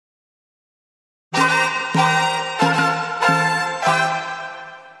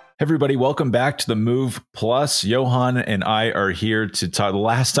Everybody, welcome back to the Move Plus. Johan and I are here to talk. The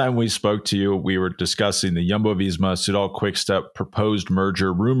last time we spoke to you, we were discussing the Jumbo-Visma Soudal-QuickStep proposed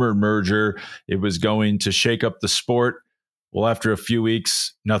rumored merger. It was going to shake up the sport. Well, after a few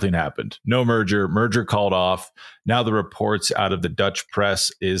weeks, nothing happened. No merger called off. Now the reports out of the Dutch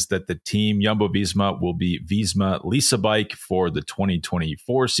press is that the team Jumbo-Visma will be Visma Lisa Bike for the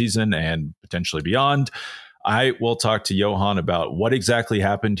 2024 season and potentially beyond. I will talk to Johan about what exactly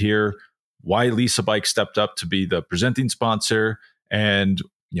happened here, why Lisa Bike stepped up to be the presenting sponsor, and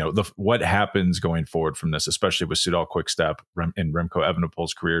what happens going forward from this, especially with Soudal-QuickStep and Remco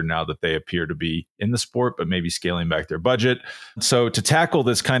Evenepoel's career now that they appear to be in the sport, but maybe scaling back their budget. So to tackle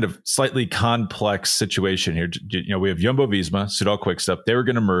this kind of slightly complex situation here, we have Jumbo-Visma, Soudal-QuickStep. They were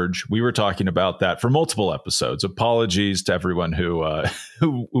going to merge. We were talking about that for multiple episodes. Apologies to everyone who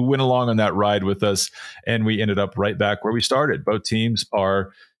went along on that ride with us, and we ended up right back where we started. Both teams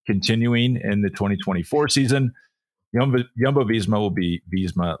are continuing in the 2024 season. Jumbo-Visma will be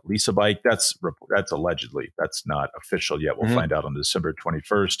Visma Lisa Bike. That's allegedly. That's not official yet. We'll find out on December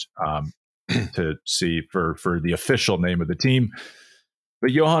 21st to see for the official name of the team.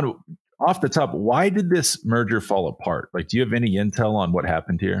 But Johan, off the top, why did this merger fall apart? Like, do you have any intel on what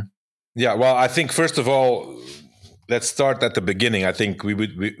happened here? Yeah, well, I think first of all, let's start at the beginning. I think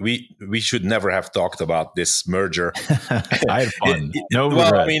we should never have talked about this merger. I had fun.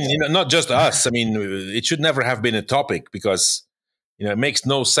 I mean, not just us. I mean, it should never have been a topic because it makes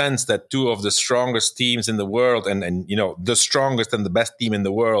no sense that two of the strongest teams in the world and the strongest and the best team in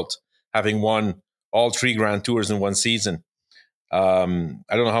the world having won all 3 Grand Tours in one season. I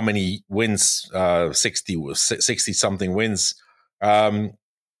don't know how many wins, 60 something wins.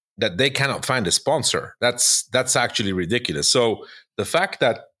 That they cannot find a sponsor. That's actually ridiculous. So the fact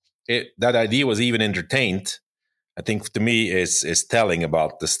that that idea was even entertained, I think to me is telling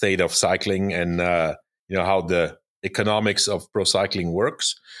about the state of cycling and how the economics of pro cycling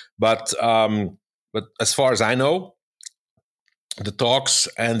works. But as far as I know, the talks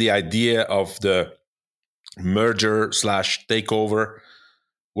and the idea of the merger / takeover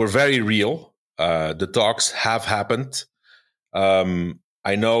were very real. The talks have happened.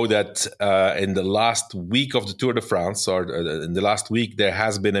 I know that in the last week of the Tour de France, or in the last week, there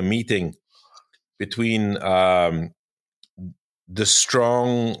has been a meeting between the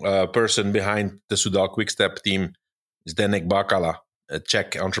strong person behind the Soudal-QuickStep team, Zdeněk Bakala, a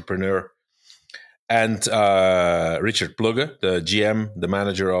Czech entrepreneur, and Richard Plugge, the GM, the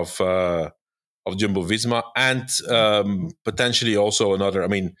manager of Jumbo-Visma, and potentially also another. I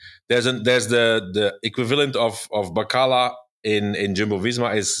mean, there's the equivalent of Bakala in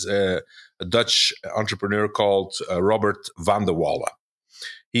Jumbo-Visma is a Dutch entrepreneur called Robert van der Wallen.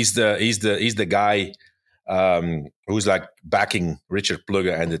 He's the guy who's like backing Richard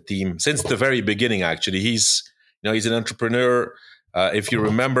Plugge and the team since the very beginning. Actually, he's an entrepreneur. If you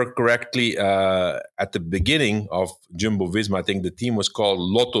remember correctly, at the beginning of Jumbo-Visma, I think the team was called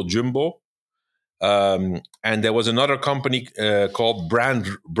Lotto Jumbo, and there was another company called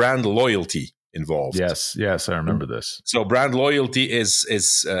Brand Loyalty involved. Yes, I remember this. So Brand Loyalty is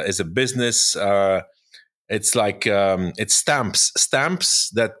a business. It's like it's stamps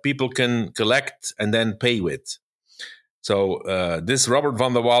that people can collect and then pay with. So this Robert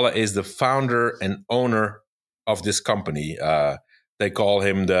van der Wallen is the founder and owner of this company. They call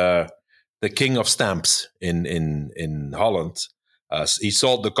him the king of stamps in Holland. He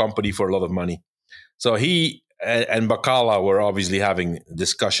sold the company for a lot of money. So he and Bakala were obviously having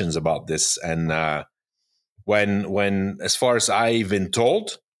discussions about this. And when, as far as I've been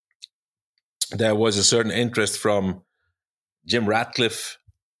told, there was a certain interest from Jim Ratcliffe,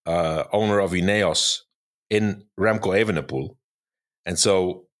 owner of Ineos, in Remco Evenepoel. And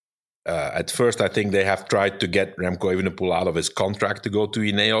so at first, I think they have tried to get Remco Evenepoel out of his contract to go to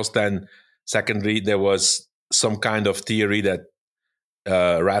Ineos. Then secondly, there was some kind of theory that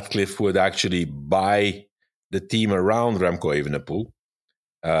Ratcliffe would actually buy the team around Remco Evenepoel.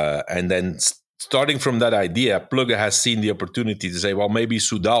 And then starting from that idea, Plugge has seen the opportunity to say, well, maybe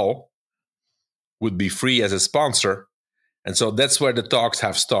Soudal would be free as a sponsor. And so that's where the talks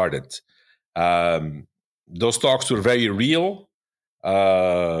have started. Those talks were very real,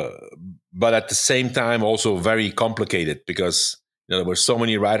 but at the same time also very complicated because there were so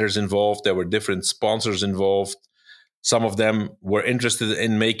many riders involved. There were different sponsors involved. Some of them were interested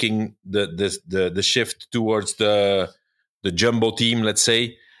in making the shift towards the Jumbo team, let's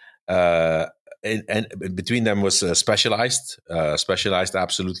say. And between them was Specialized. Specialized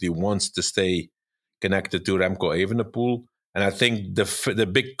absolutely wants to stay connected to Remco Evenepoel. And I think the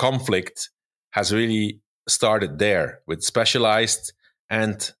big conflict has really started there with Specialized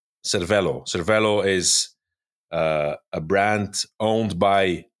and Cervelo. Cervelo is a brand owned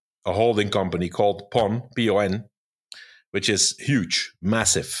by a holding company called PON, P-O-N, which is huge,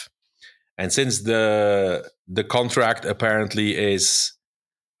 massive. And since the contract apparently is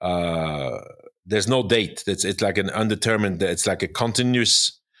there's no date. It's like an undetermined. It's like a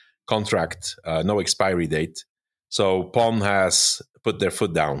continuous contract, no expiry date. So PON has put their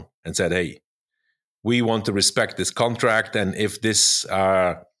foot down and said, "Hey, we want to respect this contract, and if this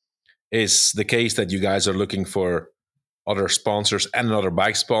is the case that you guys are looking for other sponsors and another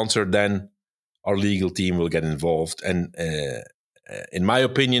bike sponsor, then our legal team will get involved." And in my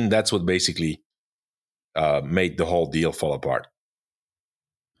opinion, that's what basically made the whole deal fall apart.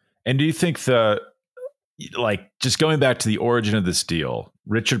 And do you think just going back to the origin of this deal,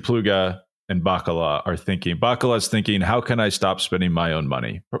 Richard Pluga and Bacala's thinking, how can I stop spending my own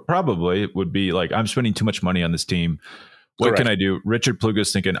money? Probably it would be like, I'm spending too much money on this team. What Correct. can I do? Richard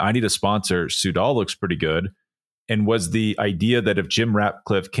Pluga's thinking, I need a sponsor. Soudal looks pretty good. And was the idea that if Jim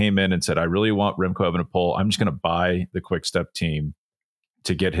Ratcliffe came in and said, I really want Remco Evenepoel, I'm just going to buy the Quick-Step team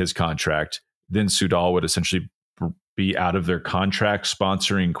to get his contract, then Soudal would essentially be out of their contract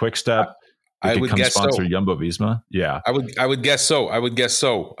sponsoring Quick-Step. I would guess sponsor so. Jumbo-Visma. Yeah, I would guess so.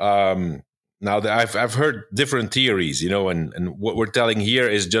 Now that I've heard different theories, and what we're telling here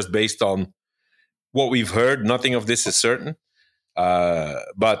is just based on what we've heard. Nothing of this is certain.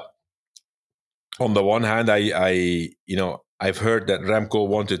 But on the one hand, I've heard that Remco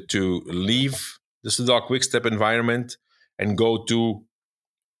wanted to leave the Soudal-QuickStep environment and go to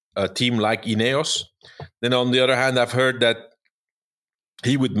a team like Ineos. Then on the other hand, I've heard that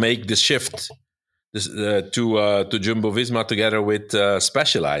he would make the shift to Jumbo-Visma together with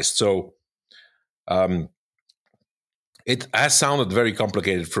Specialized. So it has sounded very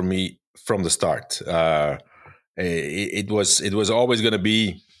complicated for me from the start. It was always going to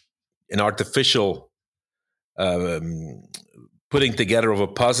be an artificial putting together of a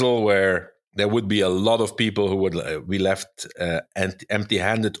puzzle where there would be a lot of people who would be left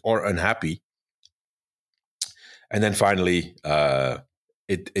empty-handed or unhappy. And then finally,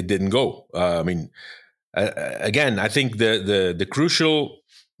 it didn't go. Again, I think the crucial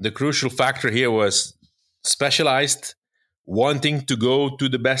factor here was Specialized wanting to go to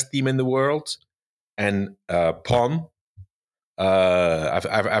the best team in the world, and PON.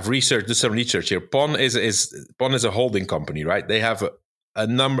 I've did some research here. PON is a holding company, right? They have a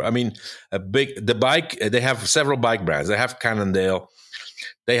number. They have several bike brands. They have Cannondale,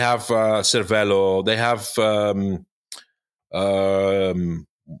 they have Cervelo, they have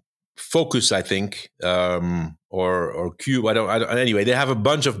Focus, I think, or Cube. I don't. Anyway, they have a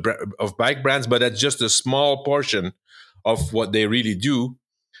bunch of bike brands, but that's just a small portion of what they really do.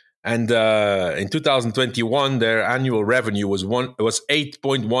 And in 2021, their annual revenue was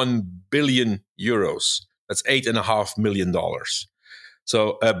 8.1 billion euros. That's $8.5 million.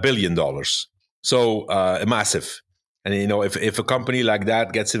 So $1 billion. So massive. And if a company like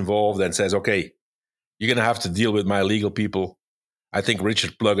that gets involved and says, "Okay, you're going to have to deal with my legal people," I think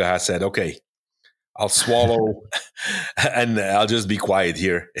Richard Pluga has said, "Okay, I'll swallow and I'll just be quiet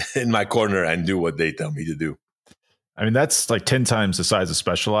here in my corner and do what they tell me to do." I mean, that's like 10 times the size of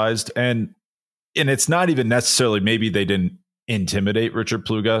Specialized. And it's not even necessarily, maybe they didn't intimidate Richard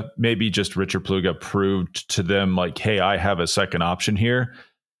Pluga. Maybe just Richard Pluga proved to them like, hey, I have a second option here.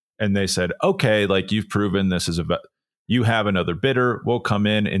 And they said, okay, like you've proven this is you have another bidder, we'll come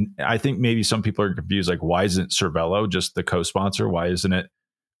in. And I think maybe some people are confused, like, why isn't Cervelo just the co-sponsor? Why isn't it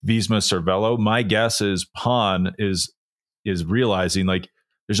Visma Cervelo? My guess is PON is realizing like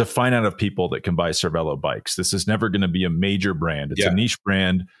there's a finite of people that can buy Cervelo bikes. This is never going to be a major brand. It's a niche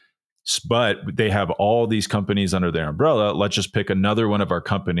brand, but they have all these companies under their umbrella. Let's just pick another one of our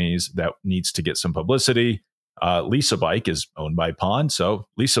companies that needs to get some publicity. Lisa Bike is owned by PON, so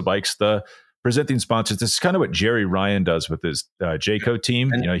Lisa Bike's the presenting sponsors. This is kind of what Jerry Ryan does with his Jayco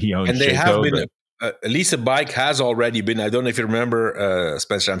team. And, he owns and they Jayco, have been. Lisa Bike has already been. I don't know if you remember,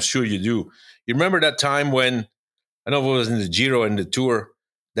 Spencer. I'm sure you do. You remember that time when, I know it was in the Giro and the Tour,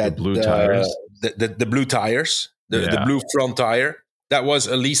 that the blue tires, the blue tires, the blue front tire. That was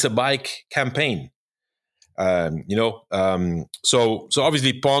a Lisa Bike campaign. So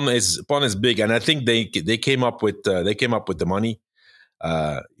obviously PON is big, and I think they came up with the money.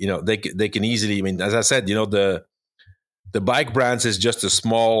 They can easily. I mean, as I said, the bike brands is just a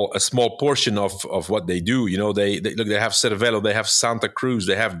small portion of what they do. They have Cervelo, they have Santa Cruz,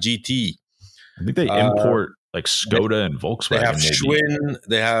 they have GT. I think they import like Skoda and Volkswagen. They have Schwinn,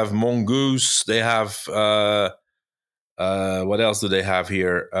 they have Mongoose, they have what else do they have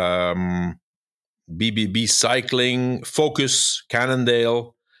here? BBB Cycling, Focus,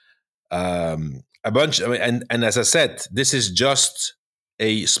 Cannondale. a bunch. I mean, and as I said, this is just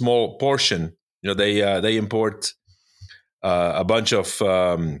a small portion. They import a bunch of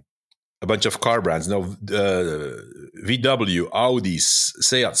car brands. VW, Audis,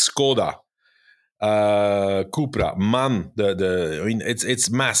 Seat, Skoda, Cupra, MAN. I mean, it's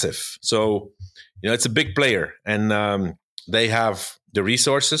massive. So it's a big player, and they have the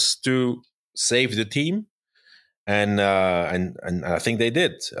resources to save the team. And I think they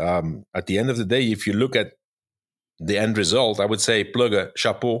did. At the end of the day, if you look at the end result, I would say Plugge,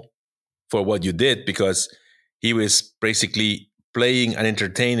 chapeau for what you did, because he was basically playing and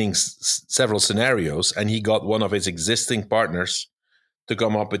entertaining several scenarios, and he got one of his existing partners to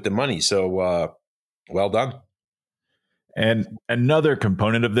come up with the money. So well done. And another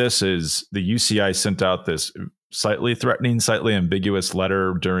component of this is the UCI sent out this slightly threatening, slightly ambiguous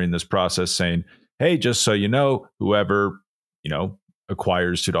letter during this process saying, hey, just so you know, whoever,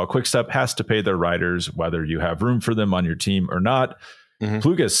 acquires Soudal-QuickStep has to pay their riders, whether you have room for them on your team or not. Mm-hmm.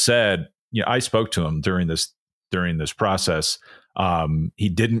 Plugge said, I spoke to him during this process. He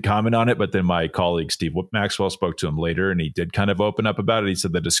didn't comment on it, but then my colleague, Steve Maxwell, spoke to him later, and he did kind of open up about it. He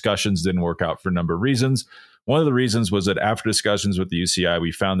said the discussions didn't work out for a number of reasons. One of the reasons was that after discussions with the UCI,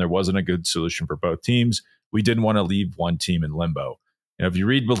 we found there wasn't a good solution for both teams. We didn't want to leave one team in limbo. If you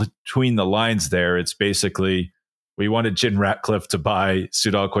read between the lines there, it's basically, we wanted Jim Ratcliffe to buy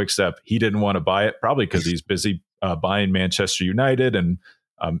Soudal-QuickStep. He didn't want to buy it, probably because he's busy buying Manchester United. And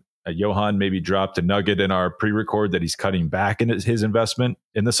Johan maybe dropped a nugget in our pre-record that he's cutting back in his investment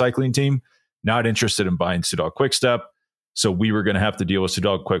in the cycling team, not interested in buying Soudal-QuickStep. So we were going to have to deal with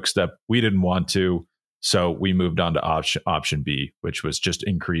Soudal-QuickStep. We didn't want to. So we moved on to option B, which was just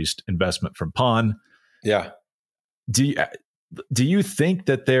increased investment from PON. Yeah. Do you think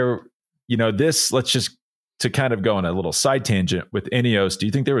that this, let's just to kind of go on a little side tangent with Ineos, do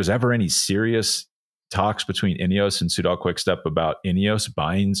you think there was ever any serious talks between Ineos and Soudal-QuickStep about Ineos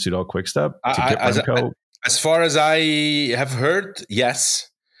buying Soudal-QuickStep to get Remco? As far as I have heard, yes.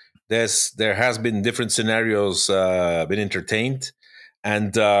 There has been different scenarios been entertained.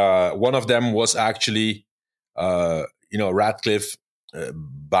 And one of them was actually, Ratcliffe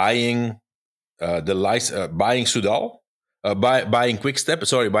buying buying Soudal. Buying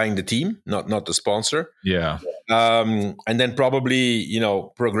QuickStep, buying the team, not the sponsor. Yeah. And then probably,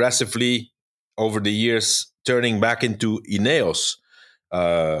 progressively over the years, turning back into Ineos.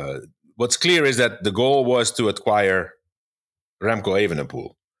 What's clear is that the goal was to acquire Remco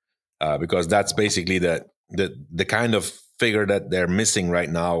Evenepoel, because that's basically the kind of figure that they're missing right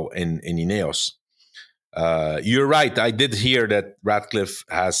now in Ineos. You're right. I did hear that Ratcliffe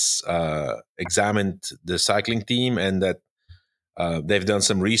has examined the cycling team, and that they've done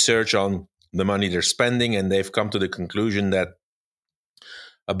some research on the money they're spending, and they've come to the conclusion that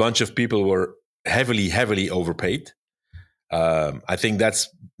a bunch of people were heavily overpaid. I think that's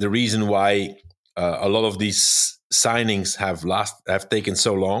the reason why a lot of these signings have taken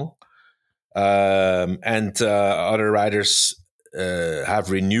so long, and other riders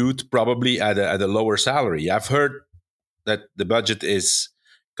have renewed probably at a lower salary. I've heard that the budget is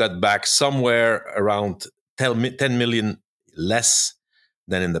cut back somewhere around 10 million less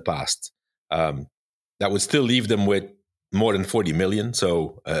than in the past. That would still leave them with more than 40 million.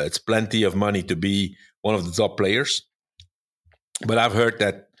 So it's plenty of money to be one of the top players. But I've heard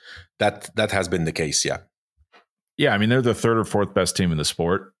that has been the case, yeah. Yeah, I mean, they're the third or fourth best team in the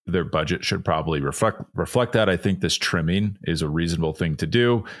sport. Their budget should probably reflect that. I think this trimming is a reasonable thing to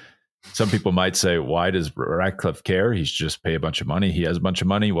do. Some people might say, why does Ratcliffe care? He's just pay a bunch of money. He has a bunch of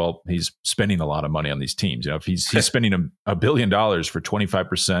money. Well, he's spending a lot of money on these teams. If he's spending $1 billion for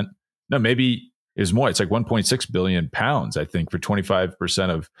 25%, no, maybe is more. It's like 1.6 billion pounds, I think, for 25%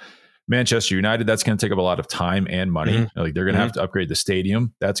 of Manchester United. That's going to take up a lot of time and money. Mm-hmm. Like they're going to have to upgrade the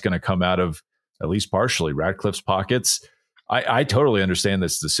stadium. That's going to come out of at least partially Ratcliffe's pockets. I totally understand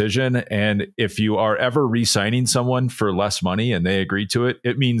this decision. And if you are ever re-signing someone for less money and they agree to it,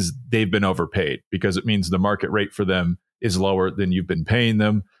 it means they've been overpaid, because it means the market rate for them is lower than you've been paying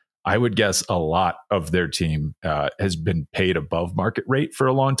them. I would guess a lot of their team has been paid above market rate for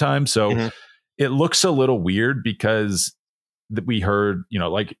a long time. So it looks a little weird, because we heard,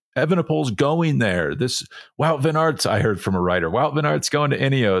 like Evenepoel's going there. This Wout van Aert's, I heard from a writer, Wout van Aert's going to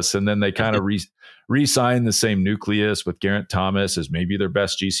Ineos, and then they kind of re-sign the same nucleus with Geraint Thomas as maybe their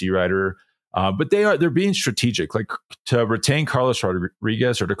best GC rider. But they're being strategic, like to retain Carlos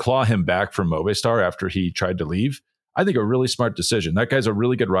Rodriguez or to claw him back from Movistar after he tried to leave. I think a really smart decision. That guy's a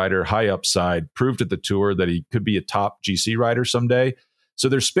really good rider, high upside, proved at the tour that he could be a top GC rider someday. So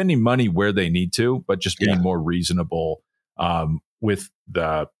they're spending money where they need to, but just being more reasonable with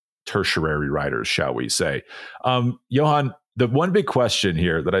the tertiary riders, shall we say. Johan, the one big question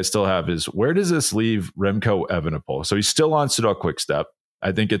here that I still have is, where does this leave Remco Evenepoel? So he's still on Soudal-QuickStep.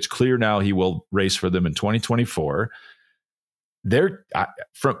 I think it's clear now he will race for them in 2024.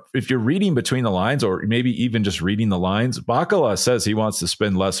 If you're reading between the lines, or maybe even just reading the lines, Bacala says he wants to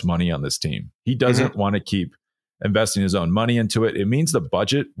spend less money on this team. He doesn't want to keep investing his own money into it. It means the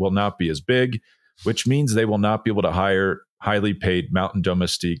budget will not be as big, which means they will not be able to hire highly paid mountain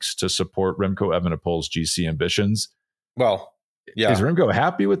domestiques to support Remco Evenepoel's GC ambitions. Well, yeah. Is Remco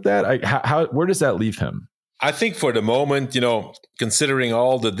happy with that? Where does that leave him? I think for the moment, considering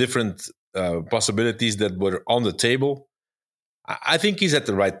all the different possibilities that were on the table, I think he's at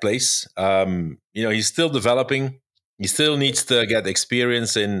the right place. He's still developing. He still needs to get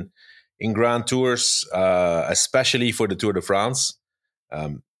experience in Grand Tours, especially for the Tour de France.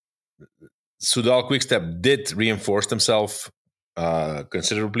 Soudal-QuickStep did reinforce themselves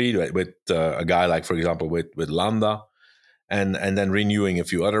considerably with a guy like, for example, with Landa, and then renewing a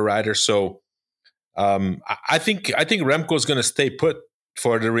few other riders. So I think Remco is going to stay put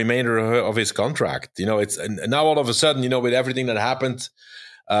for the remainder of his contract. It's and now all of a sudden, with everything that happened,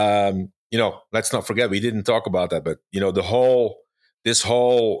 let's not forget, we didn't talk about that, but this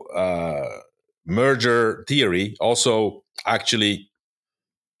whole merger theory also actually,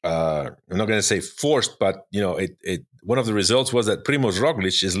 I'm not going to say forced, but it one of the results was that Primož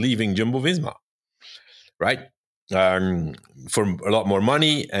Roglič is leaving Jumbo-Visma, right? For a lot more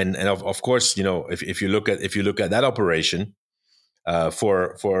money, and of course, if you look at that operation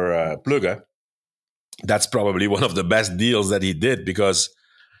for Plugge, that's probably one of the best deals that he did, because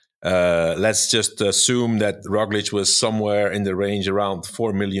let's just assume that Roglič was somewhere in the range around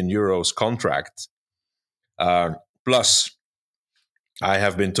 4 million euros contract. Plus, I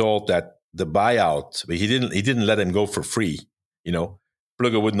have been told that the buyout, he didn't let him go for free.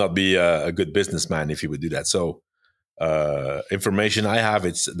 Plugge would not be a good businessman if he would do that. So information I have,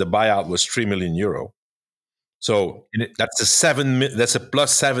 the buyout was 3 million euro. So that's a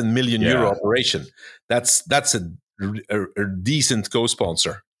plus 7 million euro operation. That's a decent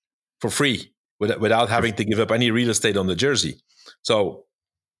co-sponsor for free without having to give up any real estate on the jersey. So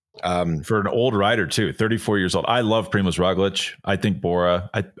for an old rider too, 34 years old. I love Primož Roglič. I think Bora.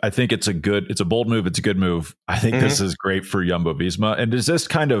 I think it's a bold move. It's a good move. I think this is great for Jumbo-Visma. And does this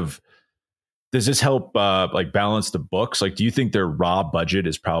help balance the books? Like, do you think their raw budget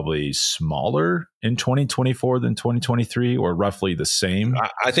is probably smaller in 2024 than 2023, or roughly the same?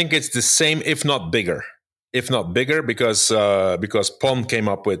 I think it's the same, if not bigger, because Pon came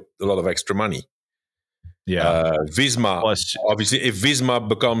up with a lot of extra money. Yeah, Visma. Plus, obviously, if Visma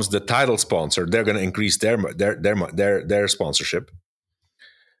becomes the title sponsor, they're going to increase their sponsorship.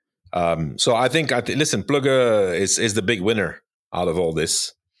 So I think listen, Plugge is the big winner out of all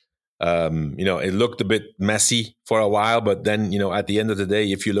this. It looked a bit messy for a while, but then, at the end of the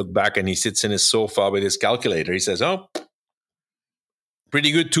day, if you look back and he sits in his sofa with his calculator, he says, "Oh,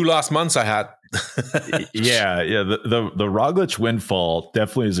 pretty good 2 last months I had." yeah. The Roglič windfall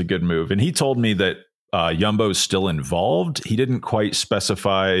definitely is a good move. And he told me that Jumbo's still involved. He didn't quite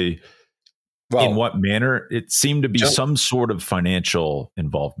specify in what manner. It seemed to be some sort of financial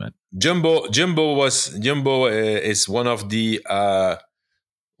involvement. Jumbo is one of the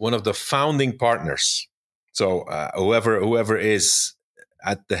founding partners. So whoever is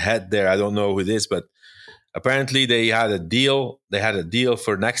at the head there, I don't know who it is, but apparently they had a deal. They had a deal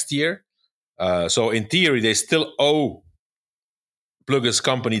for next year. So in theory, they still owe Plugge's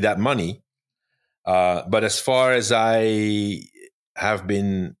company that money. But as far as I have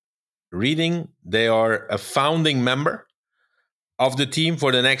been reading, they are a founding member of the team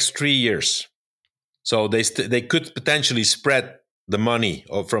for the next 3 years. So they could potentially spread the money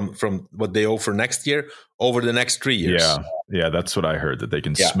from what they owe for next year over the next 3 years. Yeah, that's what I heard, that they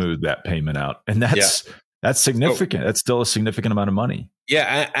can smooth that payment out, and that's significant. That's still a significant amount of money.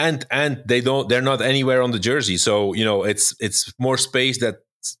 Yeah, and they're not anywhere on the jersey, so it's more space that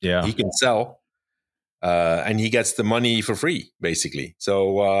he can sell, and he gets the money for free, basically.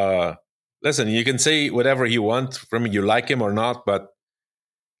 So listen, you can say whatever you want from you, like him or not, but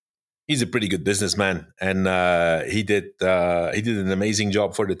he's a pretty good businessman, and he did an amazing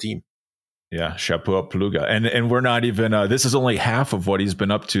job for the team. Yeah, chapeau Plugge. And we're not even, this is only half of what he's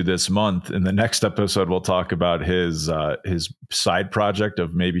been up to this month. In the next episode, we'll talk about his side project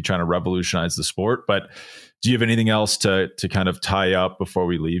of maybe trying to revolutionize the sport. But do you have anything else to kind of tie up before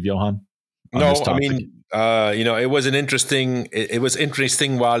we leave, Johan? No, I mean, it was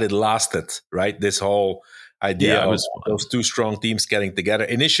interesting while it lasted, right? This whole idea of those two strong teams getting together.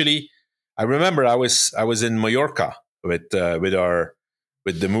 Initially, I remember I was in Mallorca with our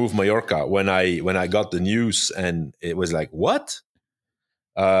with the move Mallorca when I got the news, and it was like, what?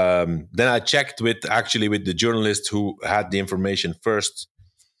 Then I checked with the journalist who had the information first.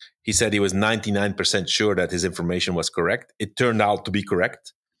 He said he was 99% sure that his information was correct. It turned out to be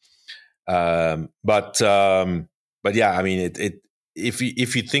correct. But yeah, I mean, it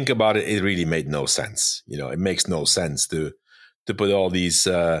if you think about it, it really made no sense. It makes no sense to put all these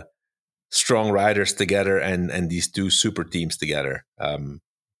strong riders together and these two super teams together.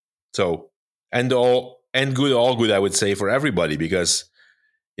 So all good, I would say, for everybody, because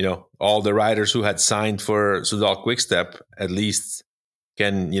all the riders who had signed for Soudal-QuickStep at least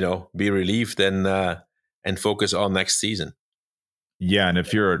can be relieved and focus on next season. Yeah, and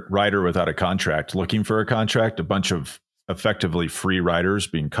if you're a rider without a contract, looking for a contract, a bunch of effectively free riders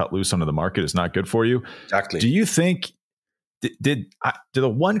being cut loose onto the market is not good for you. Exactly. Do you think the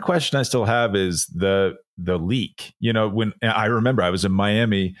one question I still have is the leak? When I remember I was in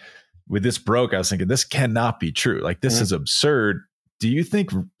Miami when this broke, I was thinking, this cannot be true. Like, this is absurd. Do you think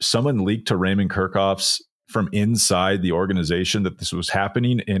someone leaked to Raymond Kirchhoff's from inside the organization that this was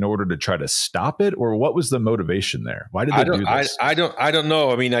happening in order to try to stop it, or what was the motivation there? Why did they do this? I don't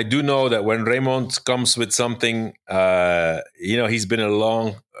know. I mean, I do know that when Raymond comes with something, he's been a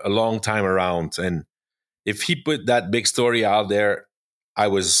long time around, and if he put that big story out there, I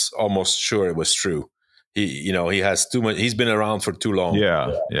was almost sure it was true. He has too much. He's been around for too long.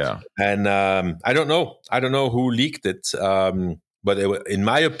 Yeah. And I don't know who leaked it. But in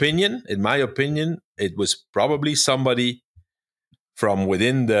my opinion, it was probably somebody from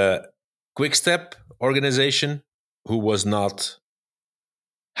within the QuickStep organization who was not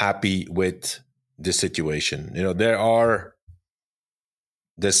happy with the situation.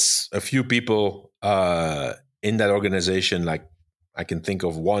 There's a few people in that organization, like I can think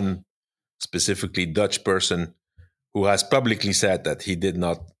of one specifically Dutch person who has publicly said that he did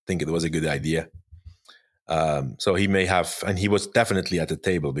not think it was a good idea. So he may have, and he was definitely at the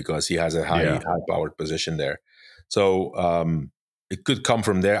table because he has a high-powered position there. So it could come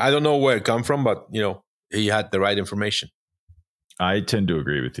from there. I don't know where it come from, but he had the right information. I tend to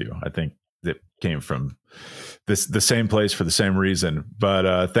agree with you. I think it came from the same place for the same reason.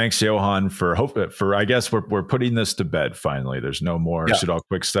 But thanks, Johan, for I guess we're putting this to bed finally. There's no more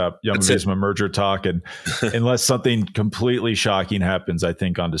Soudal-QuickStep Jumbo-Visma merger talk, and unless something completely shocking happens, I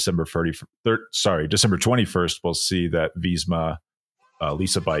think on December 21st, we'll see that Visma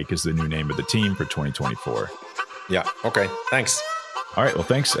Lisa Bike is the new name of the team for 2024. Yeah. Okay. Thanks. All right. Well,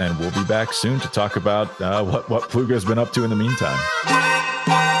 thanks, and we'll be back soon to talk about what Pluga's been up to in the meantime.